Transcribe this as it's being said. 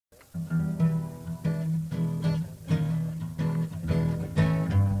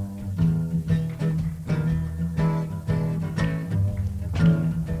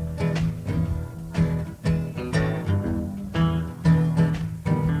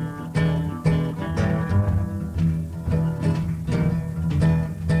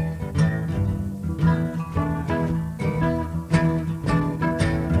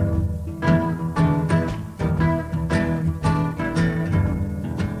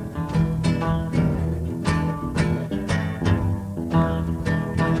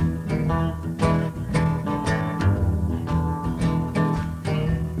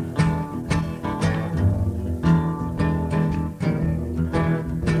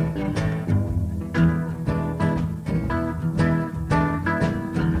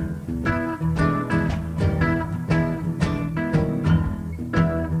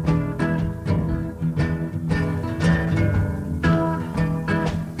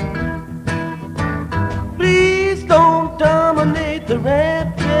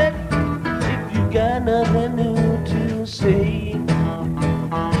rap check if you got nothing new to say.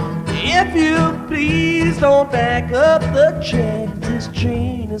 If you please don't back up the check, this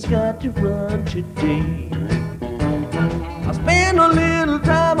train has got to run today. I spent a little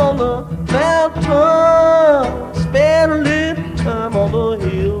time on the mountain, spent a little time on the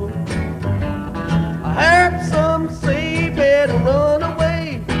hill. I heard some say better run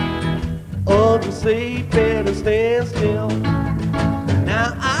away, others say better stand still.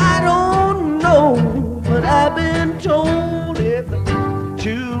 Now I don't know, but I've been told it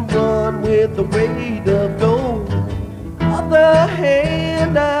to run with the weight of gold. On the other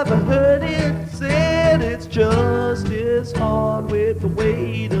hand, I've heard it said it's just as hard with the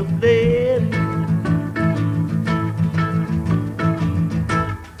weight of lead.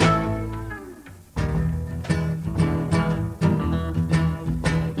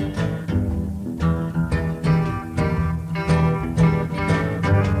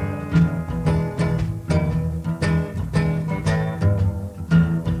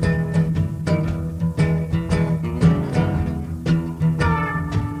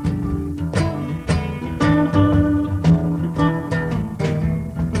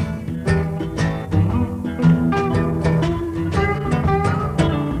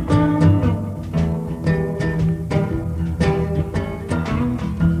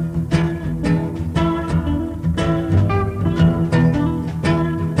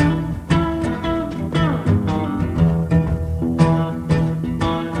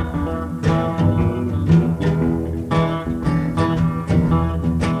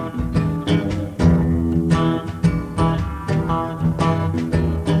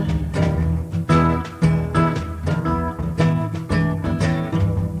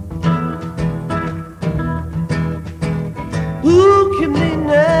 Who can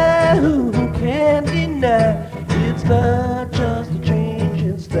deny, who can deny, it's not just a change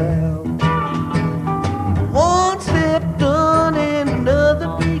in style. One step done and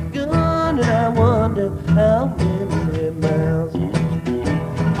another begun, and I wonder how many miles.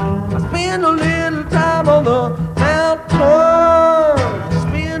 I spend a little time on the mountain,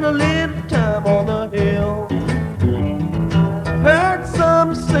 spend a little time on the hill. Heard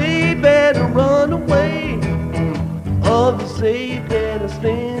some say better run away, others say better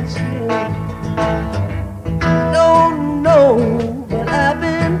stand still. Don't know, but I've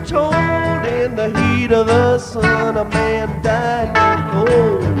been told in the heat of the sun a man died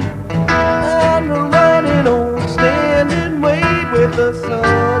cold. I'm running on standing wait with the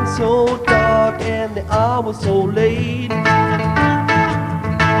sun so dark and the hour so late.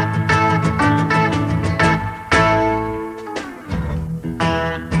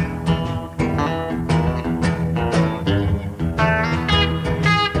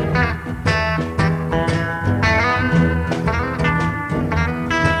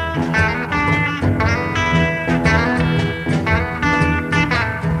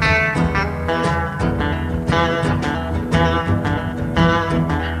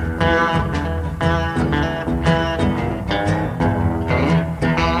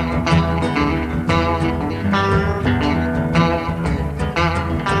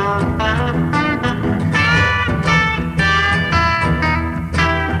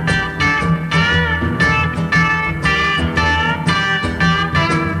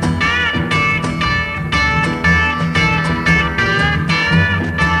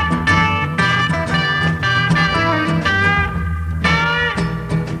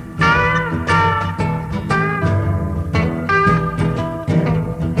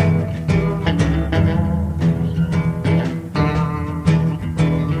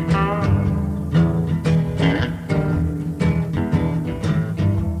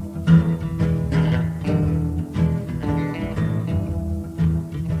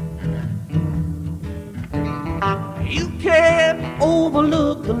 You can't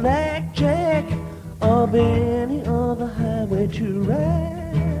overlook the blackjack of any other highway to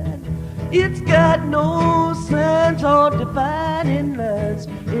ride. It's got no signs or dividing lines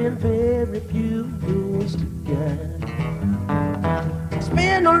and very few rules to guide.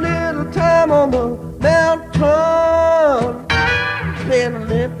 Spend a little time on the mountain, spend a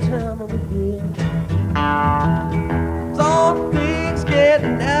little time on the hill. Saw things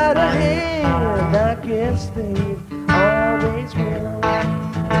getting out of hand, I guess they always will.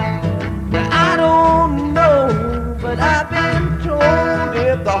 I don't know, but I've been told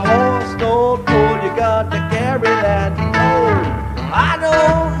if the horse don't pull, you got to carry that load. I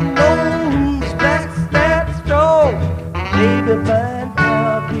don't know whose back's that strong, maybe mine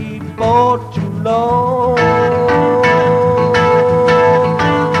probably bought too long.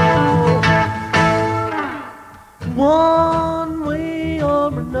 One way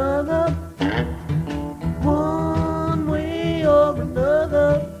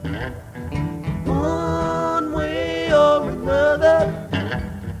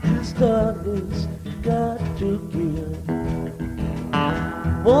darkness got to give.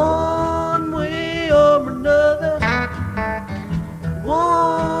 One way or another,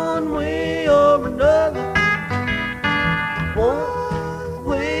 one way or another, one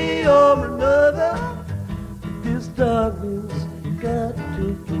way or another, this darkness got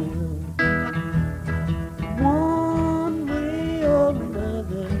to give. One way or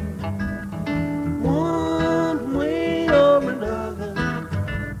another, one way or another,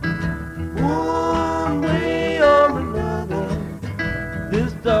 one way or another,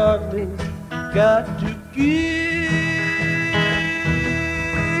 this darkness got to give.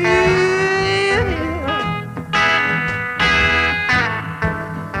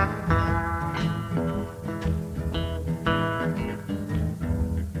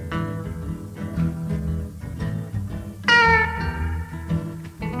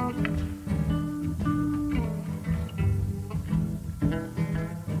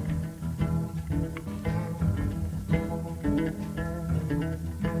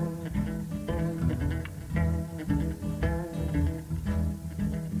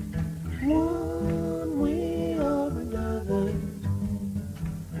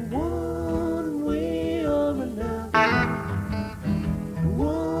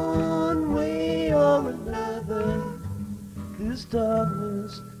 This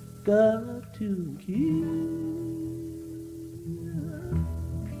darkness got to kill.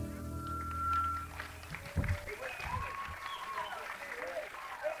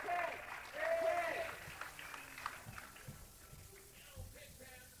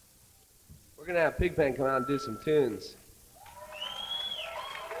 We're gonna have Pigpen come out and do some tunes.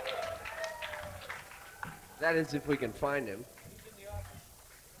 That is if we can find him.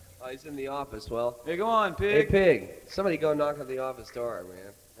 Oh, he's in the office. Well, Hey, go on, Pig. hey, Pig. Somebody go knock on the office door,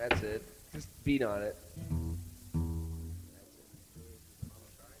 man. That's it. Just beat on it.